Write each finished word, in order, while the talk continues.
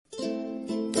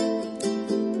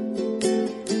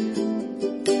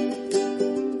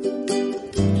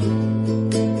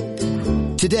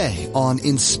today on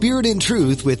In Spirit and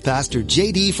Truth with Pastor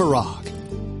J.D. Farag.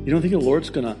 You don't think the Lord's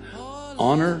going to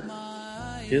honor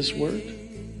His word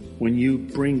when you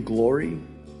bring glory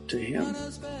to Him?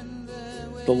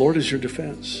 The Lord is your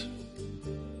defense.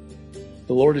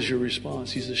 The Lord is your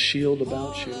response. He's a shield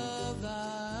about you.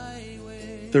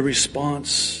 The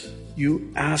response,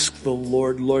 you ask the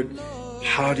Lord, Lord,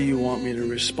 how do you want me to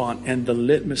respond? And the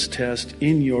litmus test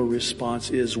in your response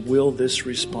is, will this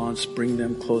response bring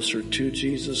them closer to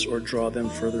Jesus or draw them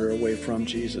further away from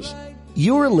Jesus?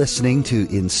 You're listening to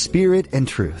In Spirit and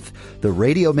Truth, the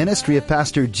radio ministry of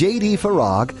Pastor J.D.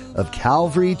 Farag of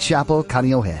Calvary Chapel,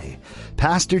 Kaneohe.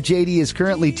 Pastor J.D. is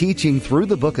currently teaching through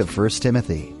the book of 1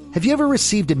 Timothy. Have you ever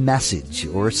received a message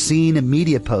or seen a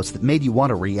media post that made you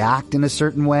want to react in a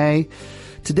certain way?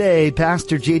 Today,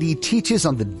 Pastor J.D. teaches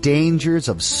on the dangers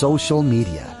of social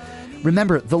media.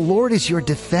 Remember, the Lord is your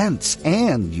defense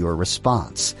and your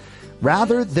response.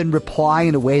 Rather than reply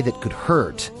in a way that could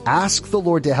hurt, ask the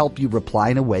Lord to help you reply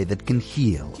in a way that can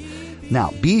heal. Now,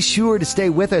 be sure to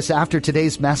stay with us after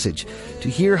today's message to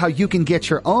hear how you can get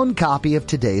your own copy of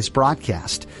today's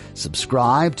broadcast.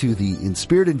 Subscribe to the In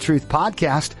Spirit and Truth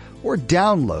podcast or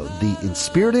download the In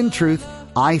Spirit and Truth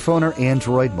iPhone or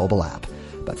Android mobile app.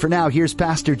 But for now, here's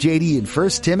Pastor J.D. in 1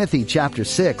 Timothy chapter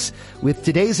 6 with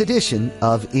today's edition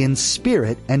of In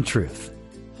Spirit and Truth.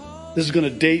 This is going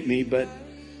to date me, but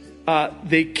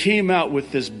they came out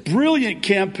with this brilliant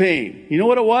campaign. You know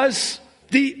what it was?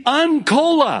 The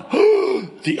Uncola.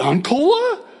 The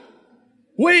Uncola?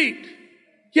 Wait.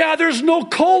 Yeah, there's no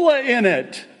cola in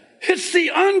it. It's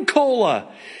the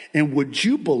Uncola. And would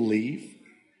you believe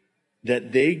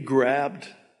that they grabbed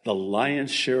the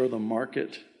lion's share of the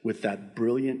market with that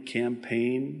brilliant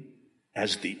campaign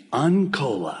as the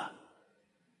Uncola?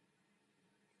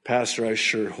 Pastor, I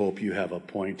sure hope you have a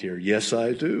point here. Yes,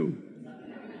 I do.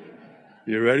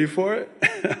 You ready for it?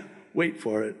 Wait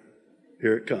for it.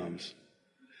 Here it comes.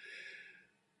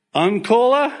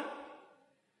 Uncola,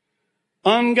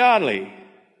 ungodly.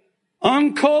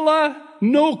 Uncola,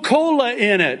 no cola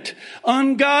in it.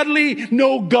 Ungodly,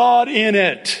 no God in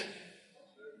it.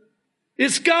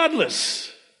 It's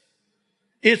godless.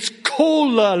 It's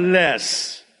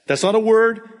cola-less. That's not a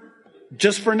word.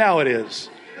 Just for now it is.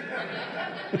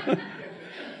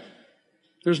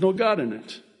 There's no God in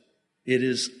it. It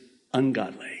is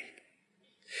ungodly.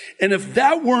 And if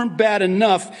that weren't bad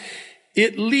enough,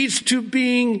 it leads to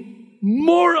being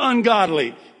more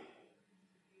ungodly.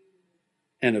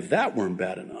 And if that weren't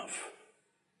bad enough,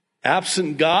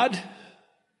 absent God,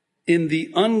 in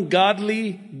the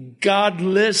ungodly,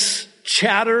 godless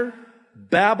chatter,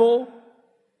 babble,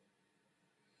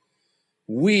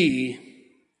 we,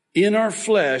 in our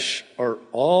flesh, are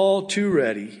all too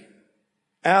ready,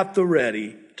 at the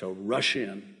ready, to rush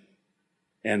in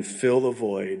and fill the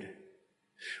void,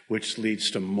 which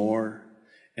leads to more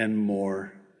and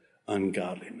more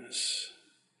ungodliness.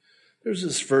 There's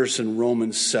this verse in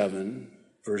Romans 7,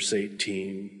 verse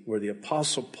 18, where the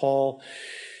Apostle Paul,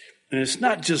 and it's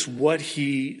not just what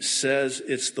he says,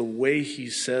 it's the way he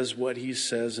says what he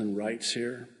says and writes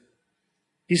here.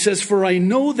 He says, "For I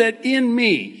know that in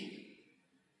me,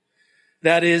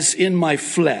 that is in my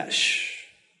flesh,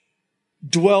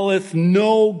 dwelleth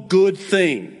no good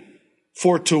thing.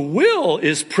 For to will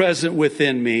is present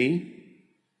within me,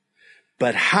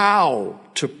 but how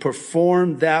to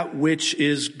perform that which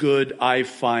is good I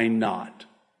find not."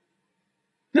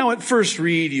 Now at first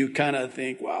read, you kind of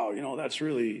think, wow, that's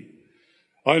really,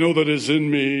 I know that is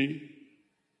in me,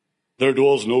 there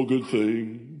dwells no good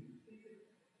thing.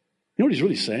 You know what he's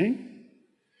really saying?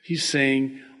 He's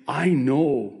saying, I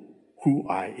know who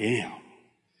I am,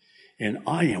 and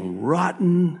I am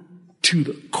rotten to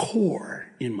the core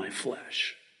in my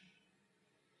flesh.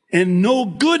 And no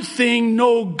good thing,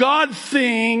 no God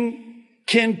thing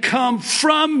can come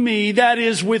from me that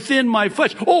is within my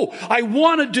flesh. Oh, I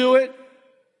want to do it.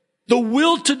 The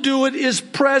will to do it is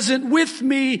present with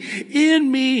me,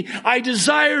 in me. I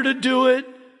desire to do it.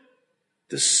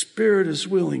 The spirit is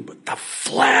willing, but the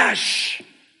flesh,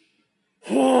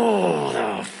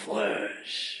 the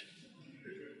flesh.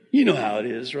 You know how it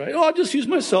is, right? Oh, I'll just use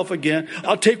myself again.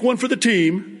 I'll take one for the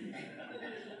team.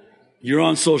 You're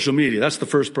on social media. That's the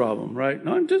first problem, right?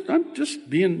 No, I'm just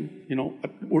being,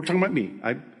 we're talking about me.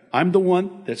 I'm the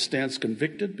one that stands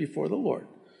convicted before the Lord.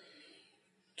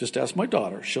 Just ask my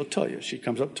daughter. She'll tell you. She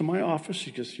comes up to my office.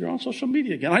 She goes, "You're on social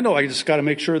media again." I know. I just got to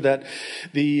make sure that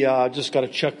just got to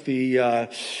check the,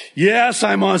 yes,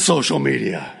 I'm on social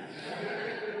media.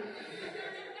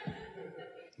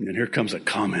 And then here comes a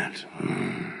comment.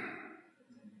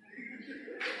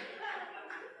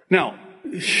 Now,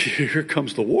 here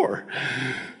comes the war.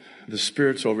 The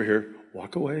Spirit's over here.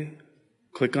 walk away,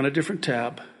 click on a different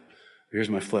tab. Here's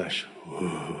my flesh.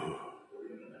 Ooh.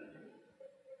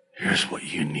 Here's what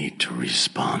you need to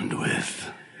respond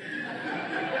with.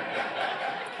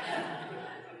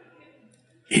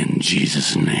 In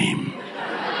Jesus' name.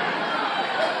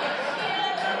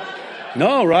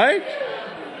 No, right?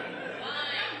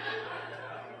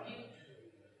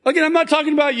 Again, I'm not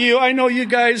talking about you. I know you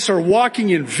guys are walking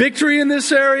in victory in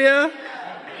this area.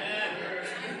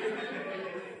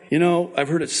 You know, I've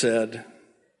heard it said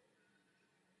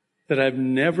that I've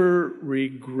never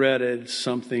regretted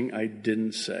something I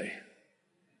didn't say.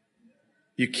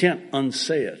 You can't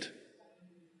unsay it.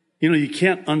 You know, you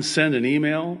can't unsend an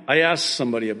email. I asked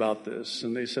somebody about this,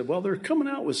 and they said, well, they're coming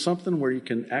out with something where you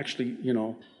can actually, you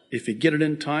know, if you get it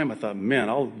in time. I thought, man,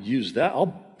 I'll use that.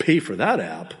 I'll pay for that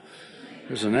app.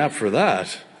 There's an app for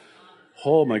that.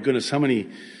 Oh, my goodness, how many?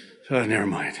 Never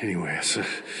mind. Anyway, the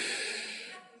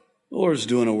Lord's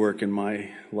doing a work in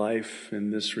my life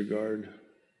in this regard.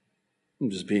 I'm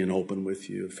just being open with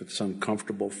you. If it's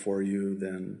uncomfortable for you,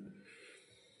 then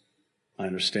I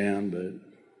understand, but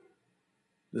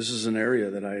this is an area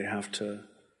that I have to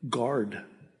guard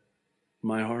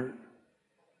my heart.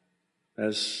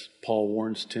 As Paul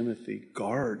warns Timothy,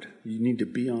 guard. You need to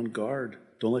be on guard.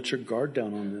 Don't let your guard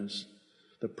down on this.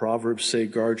 The Proverbs say,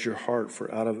 guard your heart,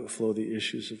 for out of it flow the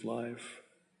issues of life.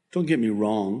 Don't get me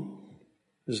wrong.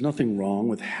 There's nothing wrong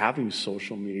with having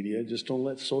social media. Just don't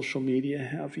let social media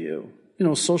have you. You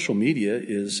know, social media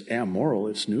is amoral.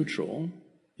 It's neutral.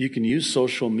 You can use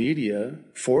social media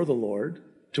for the Lord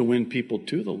to win people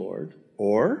to the Lord.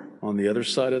 Or, on the other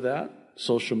side of that,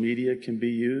 social media can be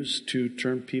used to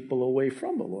turn people away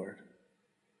from the Lord.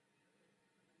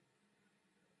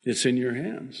 It's in your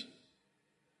hands.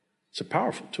 It's a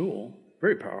powerful tool,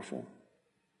 very powerful.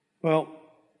 Well,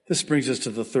 this brings us to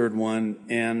the third one,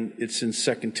 and it's in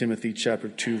 2 Timothy chapter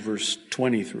 2, verse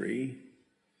 23.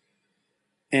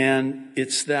 And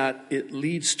it's that it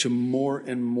leads to more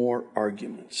and more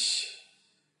arguments.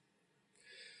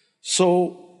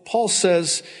 So Paul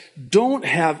says, don't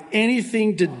have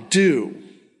anything to do,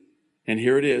 and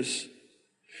here it is,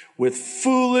 with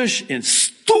foolish and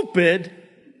stupid,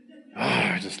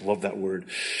 I just love that word,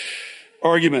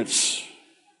 arguments.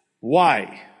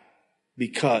 Why?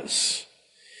 Because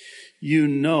you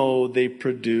know they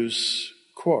produce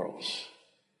quarrels.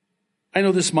 I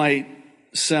know this might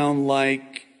sound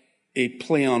like a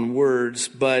play on words,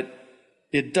 but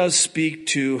it does speak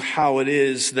to how it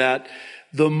is that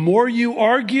the more you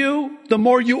argue, the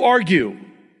more you argue.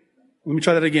 Let me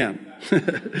try that again.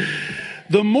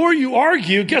 The more you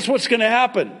argue, guess what's going to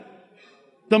happen?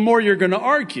 The more you're going to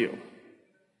argue.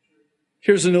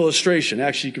 Here's an illustration.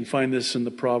 Actually, you can find this in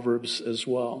the Proverbs as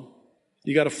well.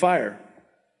 You got a fire,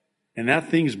 and that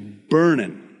thing's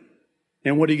burning.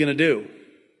 And what are you going to do?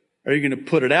 Are you going to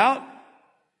put it out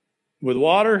with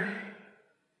water,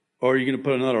 or are you going to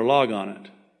put another log on it?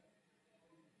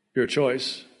 Your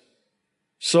choice.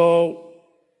 So,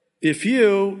 if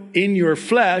you, in your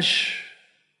flesh,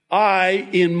 I,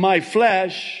 in my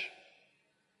flesh,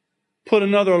 put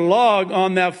another log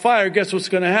on that fire, guess what's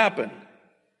going to happen?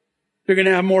 You're going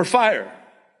to have more fire.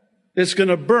 It's going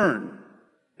to burn.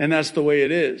 And that's the way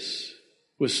it is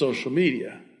with social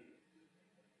media.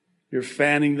 You're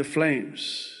fanning the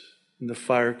flames, and the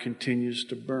fire continues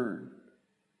to burn.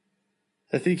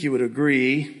 I think you would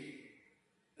agree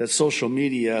that social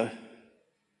media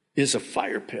is a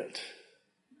fire pit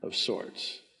of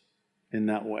sorts in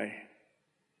that way.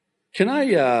 Can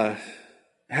I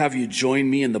have you join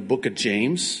me in the book of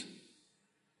James,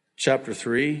 chapter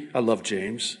 3? I love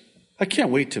James. I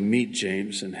can't wait to meet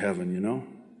James in heaven, you know.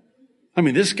 I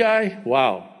mean, this guy,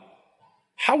 wow.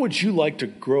 How would you like to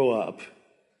grow up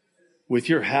with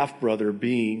your half-brother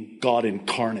being God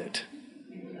incarnate?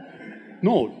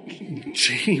 No,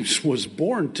 James was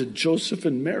born to Joseph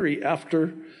and Mary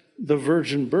after the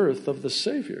virgin birth of the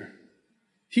Savior.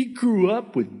 He grew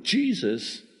up with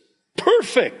Jesus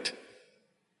perfect.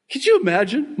 Could you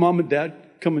imagine mom and dad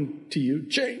coming to you,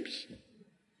 James,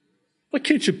 why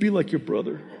can't you be like your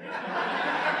brother?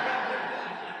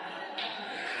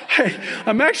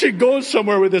 I'm actually going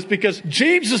somewhere with this because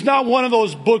James is not one of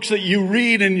those books that you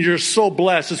read and you're so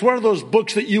blessed. It's one of those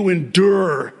books that you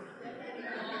endure.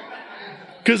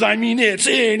 Because, I mean, it's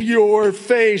in your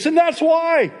face. And that's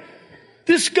why.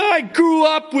 This guy grew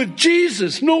up with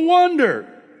Jesus. No wonder.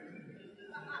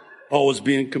 Always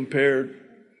being compared.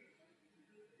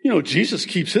 You know, Jesus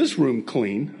keeps his room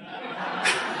clean.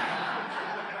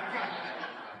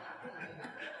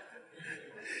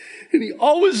 And he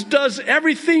always does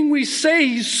everything we say.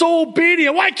 He's so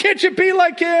obedient. Why can't you be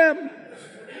like him?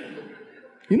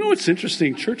 You know, it's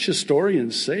interesting. Church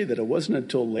historians say that it wasn't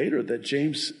until later that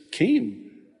James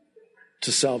came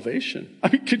to salvation. I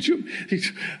mean,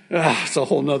 it's a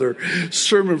whole nother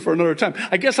sermon for another time.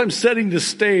 I guess I'm setting the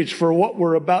stage for what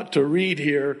we're about to read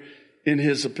here in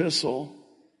his epistle,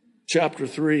 chapter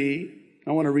 3.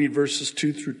 I want to read verses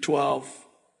 2 through 12.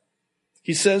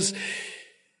 He says,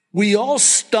 we all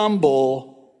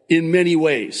stumble in many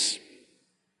ways.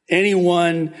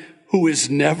 Anyone who is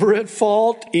never at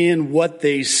fault in what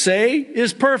they say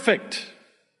is perfect.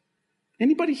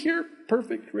 Anybody here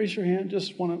perfect? Raise your hand.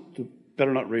 Just want to,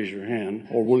 better not raise your hand,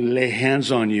 or we'll lay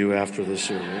hands on you after the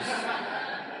service.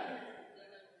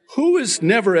 Who is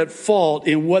never at fault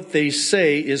in what they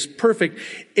say is perfect,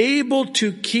 able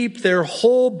to keep their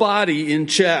whole body in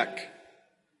check.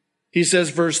 He says,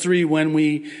 verse 3, when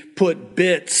we put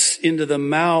bits into the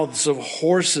mouths of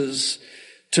horses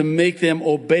to make them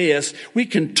obey us, we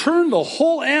can turn the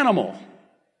whole animal.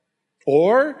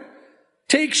 Or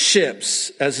take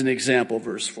ships as an example,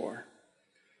 verse 4.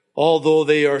 Although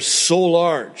they are so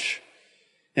large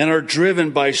and are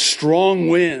driven by strong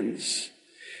winds,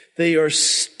 they are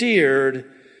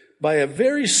steered by a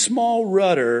very small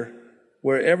rudder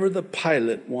wherever the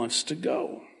pilot wants to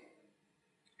go.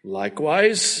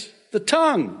 Likewise, the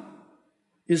tongue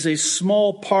is a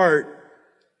small part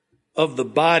of the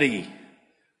body,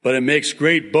 but it makes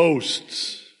great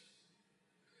boasts.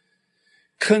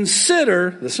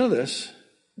 Consider, listen to this,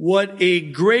 what a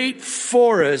great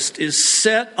forest is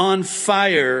set on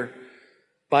fire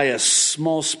by a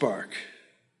small spark.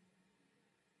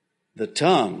 The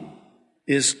tongue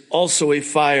is also a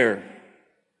fire,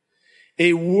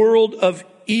 a world of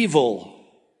evil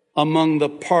among the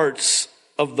parts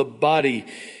of the body.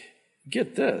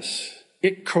 Get this,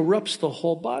 it corrupts the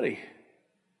whole body,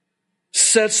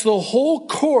 sets the whole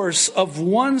course of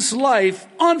one's life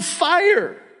on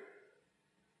fire,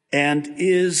 and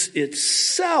is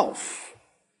itself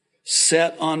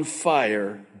set on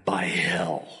fire by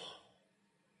hell.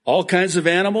 All kinds of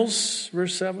animals,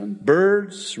 verse 7,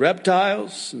 birds,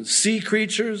 reptiles, and sea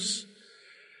creatures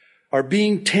are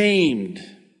being tamed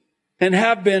and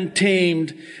have been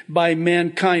tamed by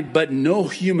mankind, but no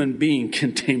human being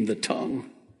can tame the tongue.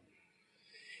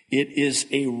 It is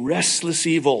a restless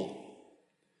evil,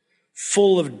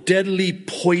 full of deadly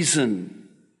poison.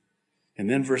 And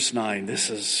then verse 9,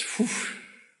 this is,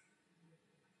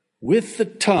 with the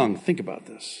tongue, think about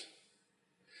this.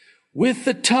 With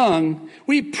the tongue,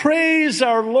 we praise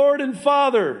our Lord and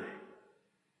Father,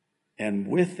 and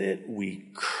with it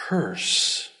we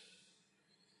curse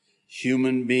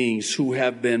human beings who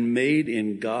have been made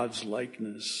in God's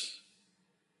likeness.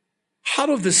 Out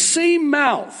of the same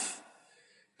mouth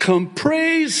come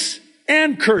praise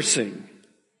and cursing.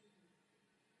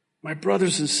 My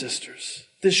brothers and sisters,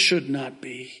 this should not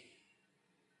be.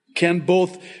 Can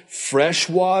both fresh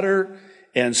water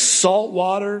and salt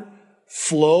water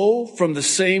flow from the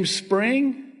same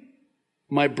spring?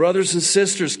 My brothers and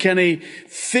sisters, can a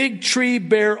fig tree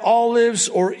bear olives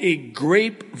or a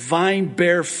grapevine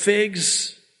bear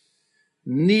figs?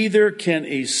 Neither can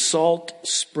a salt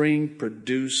spring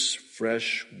produce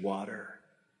fresh water.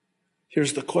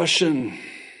 Here's the question,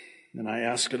 and I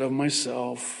ask it of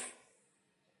myself.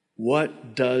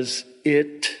 What does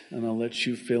it, and I'll let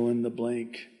you fill in the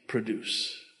blank,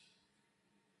 produce?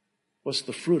 What's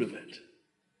the fruit of it?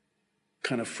 What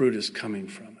kind of fruit is coming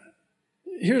from it?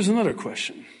 Here's another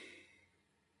question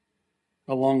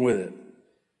along with it.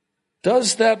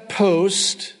 Does that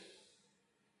post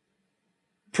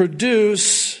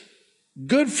produce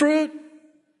good fruit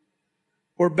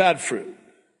or bad fruit?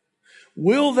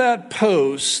 Will that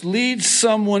post lead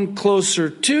someone closer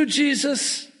to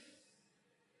Jesus,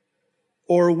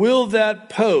 or will that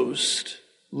post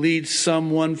lead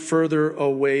someone further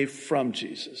away from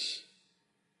Jesus?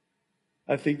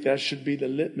 I think that should be the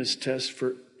litmus test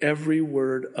for every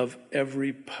word of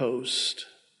every post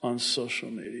on social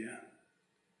media.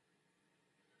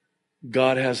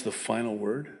 God has the final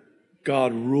word.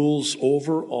 God rules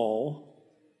over all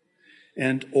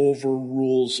and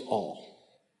overrules all.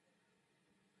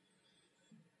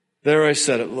 There, I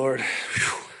said it, Lord.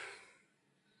 Whew.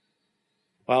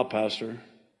 Wow, Pastor,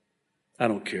 I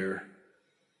don't care.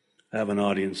 I have an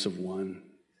audience of one.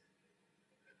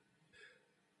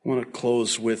 I want to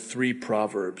close with 3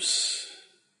 Proverbs.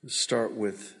 Let's start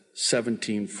with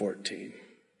 17:14.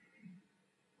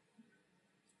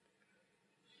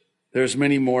 There's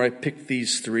many more. I picked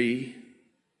these 3.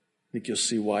 I think you'll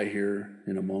see why here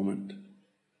in a moment.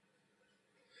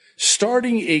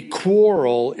 Starting a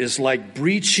quarrel is like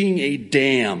breaching a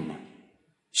dam.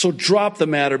 So drop the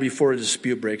matter before a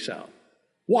dispute breaks out.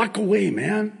 Walk away,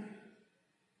 man.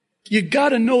 You got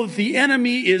to know that the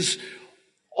enemy is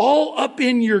all up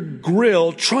in your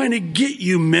grill trying to get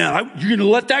you, man. You're going to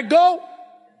let that go?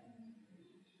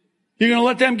 You're going to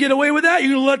let them get away with that?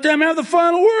 You're going to let them have the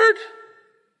final word?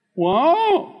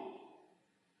 Wow.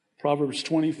 Proverbs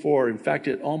 24. In fact,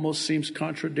 it almost seems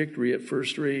contradictory at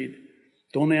first read.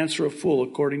 Don't answer a fool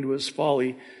according to his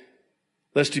folly,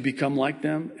 lest he become like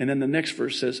them. And then the next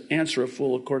verse says, answer a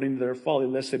fool according to their folly,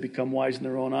 lest they become wise in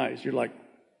their own eyes. You're like,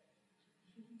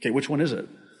 okay, which one is it?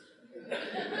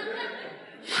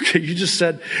 Okay, you just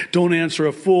said, don't answer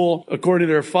a fool according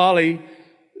to their folly,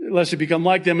 lest they become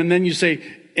like them. And then you say,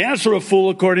 answer a fool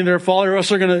according to their folly, or else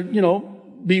they're going to,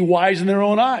 be wise in their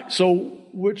own eyes. So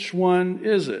which one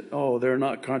is it? Oh, they're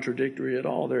not contradictory at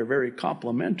all. They're very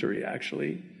complementary,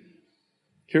 actually.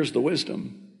 Here's the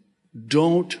wisdom.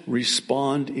 Don't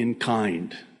respond in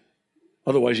kind.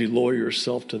 Otherwise, you lower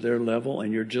yourself to their level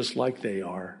and you're just like they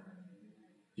are.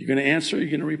 You're going to answer, you're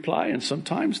going to reply, and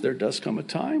sometimes there does come a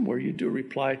time where you do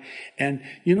reply. And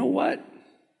you know what?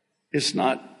 It's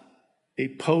not a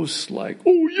post like,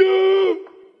 oh yeah,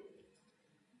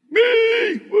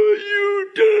 me, what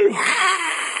you do?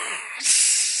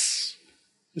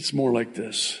 It's more like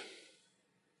this.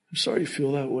 I'm sorry you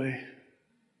feel that way.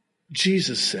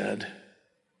 Jesus said,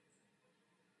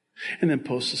 and then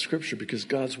post the scripture, because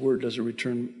God's word doesn't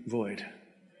return void.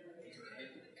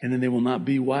 And then they will not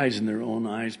be wise in their own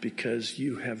eyes, because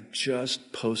you have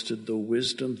just posted the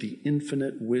wisdom, the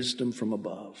infinite wisdom from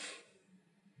above.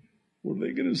 What are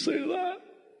they going to say to that?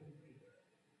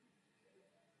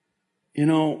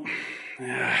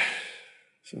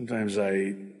 Sometimes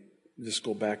I just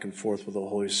go back and forth with the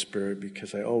Holy Spirit,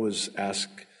 because I always ask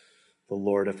the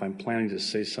Lord, if I'm planning to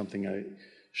say something I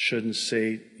shouldn't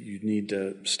say, you need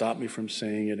to stop me from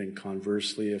saying it. And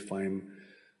conversely, if I'm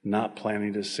not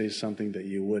planning to say something that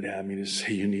you would have me to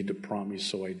say, you need to prompt me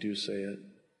so I do say it.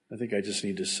 I think I just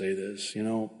need to say this.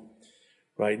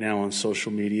 Right now on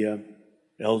social media,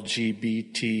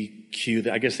 LGBTQ,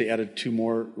 I guess they added 2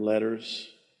 more letters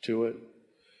to it.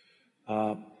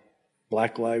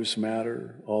 Black Lives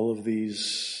Matter, all of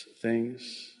these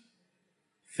things.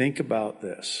 Think about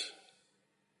this.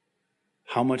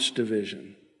 How much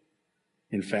division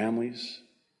in families,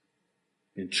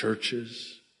 in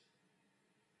churches,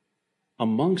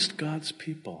 amongst God's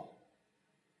people.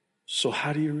 So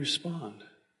how do you respond?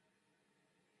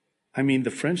 The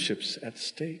friendship's at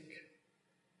stake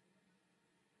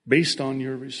based on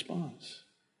your response.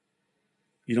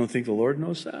 You don't think the Lord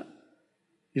knows that?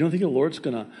 You don't think the Lord's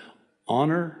going to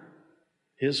honor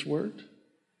His word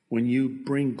when you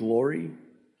bring glory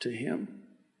to Him?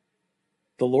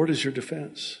 The Lord is your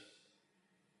defense.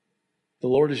 The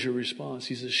Lord is your response.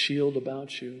 He's a shield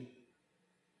about you.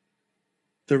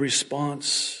 The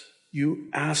response, you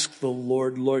ask the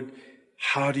Lord, Lord,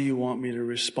 how do you want me to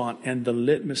respond? And the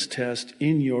litmus test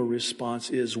in your response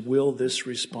is, will this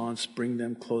response bring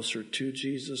them closer to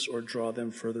Jesus or draw them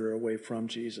further away from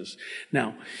Jesus?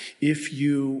 Now, if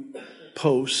you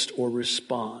post or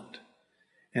respond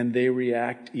and they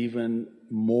react even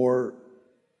more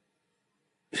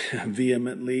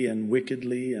vehemently and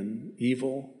wickedly and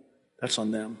evil, that's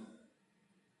on them.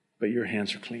 But your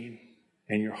hands are clean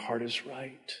and your heart is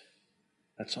right.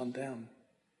 That's on them.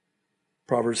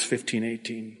 Proverbs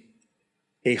 15:18.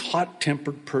 A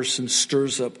hot-tempered person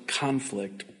stirs up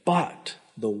conflict, but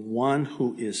the one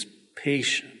who is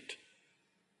patient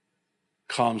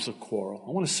calms a quarrel.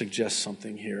 I want to suggest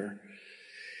something here.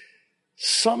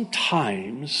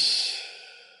 Sometimes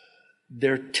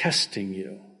they're testing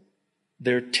you.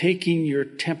 They're taking your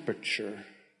temperature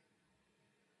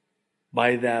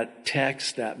by that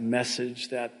text, that message,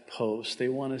 that post. They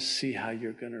want to see how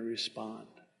you're going to respond.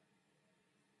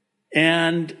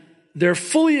 And they're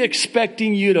fully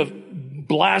expecting you to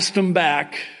blast them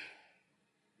back,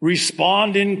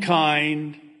 respond in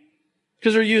kind,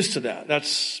 because they're used to that.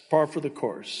 That's par for the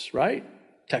course, right?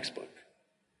 Textbook.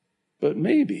 But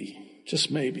maybe,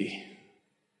 just maybe,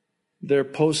 they're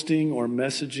posting or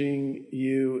messaging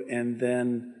you and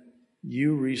then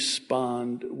you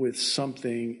respond with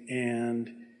something and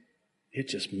it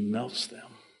just melts them.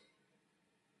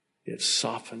 It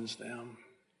softens them.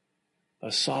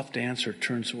 A soft answer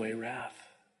turns away wrath.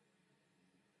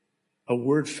 A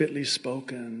word fitly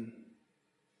spoken.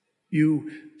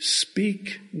 You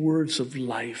speak words of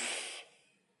life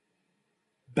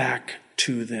back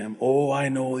to them. Oh, I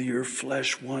know your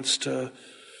flesh wants to.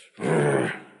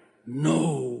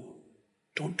 No,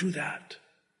 don't do that.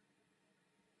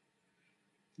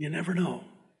 You never know.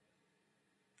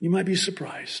 You might be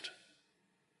surprised.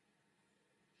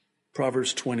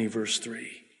 Proverbs 20, verse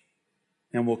 3.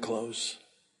 And we'll close.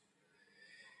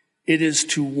 It is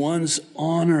to one's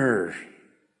honor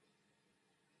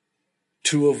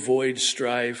to avoid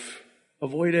strife.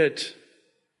 Avoid it.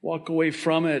 Walk away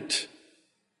from it.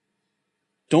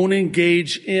 Don't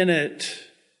engage in it.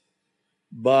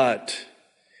 But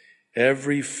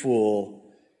every fool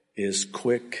is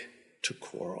quick to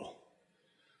quarrel.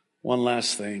 One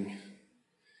last thing.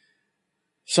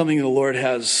 Something the Lord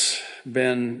has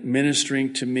been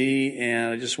ministering to me,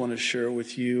 and I just want to share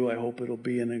with you. I hope it'll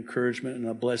be an encouragement and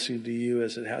a blessing to you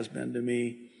as it has been to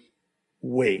me.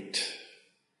 Wait.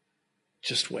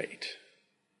 Just wait.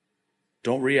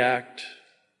 Don't react.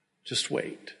 Just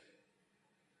wait.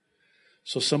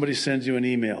 So somebody sends you an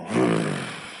email.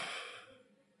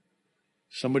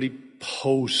 Somebody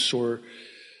posts or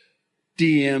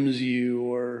DMs you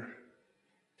or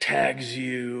tags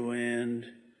you, and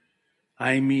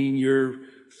I mean your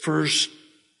first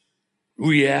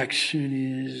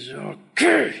reaction is,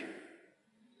 okay.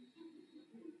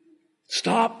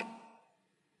 Stop.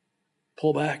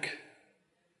 Pull back.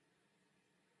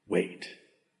 Wait.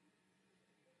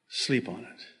 Sleep on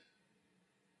it.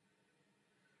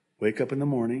 Wake up in the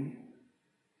morning.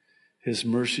 His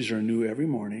mercies are new every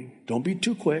morning. Don't be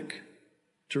too quick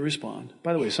to respond.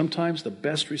 By the way, sometimes the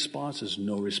best response is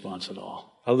no response at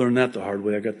all. I learned that the hard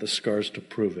way. I got the scars to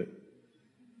prove it.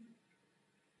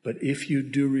 But if you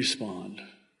do respond,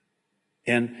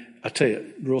 and I'll tell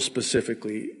you real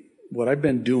specifically, what I've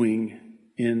been doing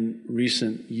in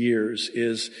recent years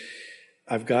is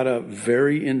I've got a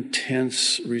very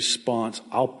intense response.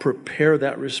 I'll prepare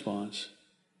that response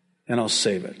and I'll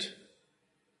save it.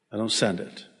 I don't send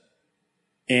it.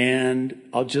 And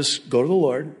I'll just go to the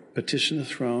Lord, petition the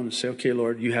throne, and say, okay,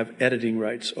 Lord, you have editing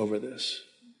rights over this.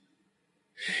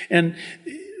 And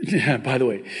by the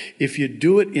way, if you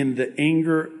do it in the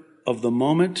anger of the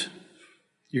moment,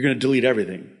 you're going to delete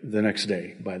everything the next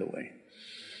day, by the way.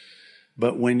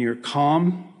 But when you're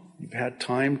calm, you've had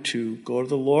time to go to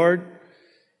the Lord,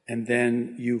 and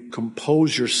then you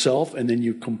compose yourself, and then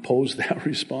you compose that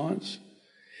response.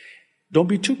 Don't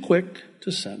be too quick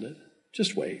to send it.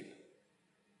 Just wait.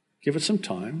 Give it some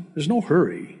time. There's no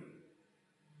hurry.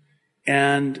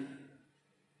 And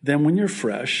then when you're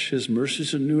fresh, His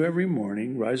mercies are new every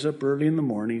morning. Rise up early in the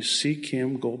morning, seek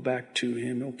Him, go back to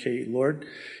Him. Okay, Lord,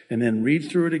 and then read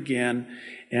through it again.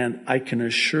 And I can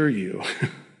assure you,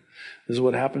 this is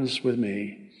what happens with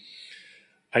me.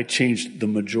 I changed the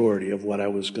majority of what I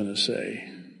was going to say.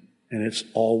 And it's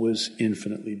always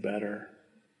infinitely better.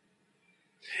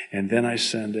 And then I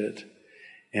send it.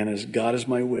 And as God is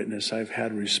my witness, I've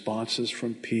had responses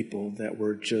from people that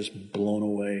were just blown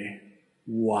away.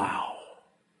 Wow.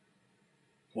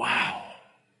 Wow.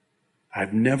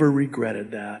 I've never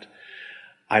regretted that.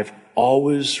 I've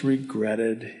always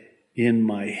regretted in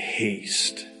my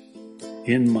haste,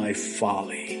 in my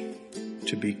folly,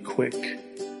 to be quick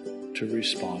to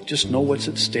respond. Just know what's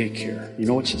at stake here. You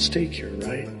know what's at stake here,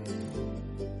 right?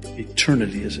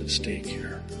 Eternity is at stake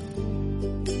here.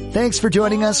 Thanks for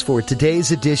joining us for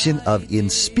today's edition of In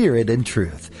Spirit and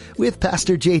Truth with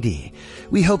Pastor JD.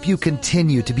 We hope you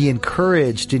continue to be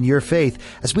encouraged in your faith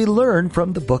as we learn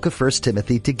from the book of 1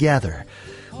 Timothy together.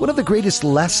 One of the greatest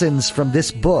lessons from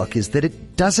this book is that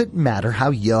it doesn't matter how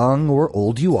young or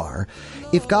old you are.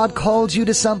 If God called you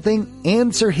to something,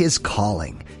 answer His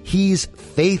calling. He's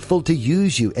faithful to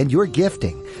use you and your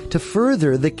gifting to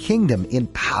further the kingdom in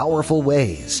powerful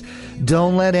ways.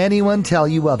 Don't let anyone tell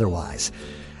you otherwise.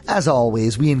 As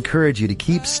always, we encourage you to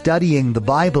keep studying the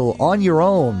Bible on your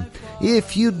own.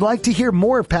 If you'd like to hear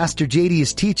more of Pastor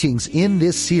JD's teachings in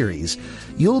this series,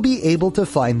 you'll be able to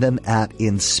find them at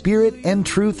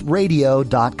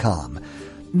inspiritandtruthradio.com.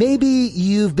 Maybe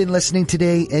you've been listening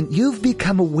today and you've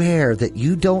become aware that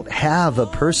you don't have a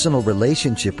personal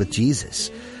relationship with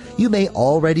Jesus. You may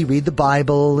already read the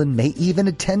Bible and may even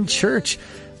attend church,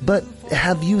 but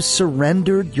have you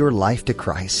surrendered your life to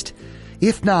Christ?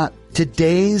 If not,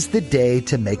 today's the day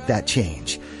to make that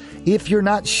change. If you're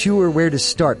not sure where to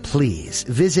start, please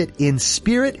visit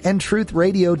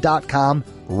inspiritandtruthradio.com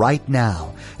right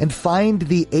now and find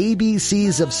the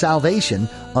ABCs of Salvation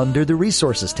under the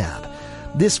Resources tab.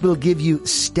 This will give you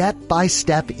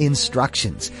step-by-step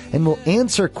instructions and will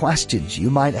answer questions you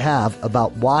might have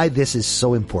about why this is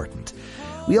so important.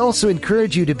 We also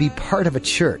encourage you to be part of a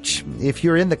church. If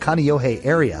you're in the Kaneohe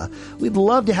area, we'd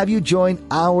love to have you join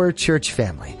our church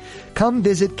family. Come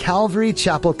visit Calvary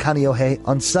Chapel Kaneohe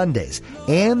on Sundays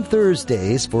and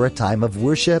Thursdays for a time of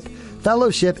worship,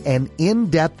 fellowship, and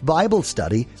in-depth Bible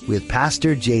study with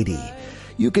Pastor JD.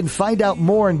 You can find out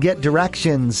more and get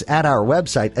directions at our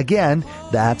website. Again,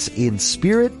 that's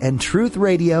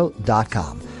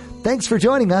inspiritandtruthradio.com. Thanks for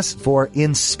joining us for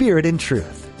In Spirit and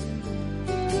Truth.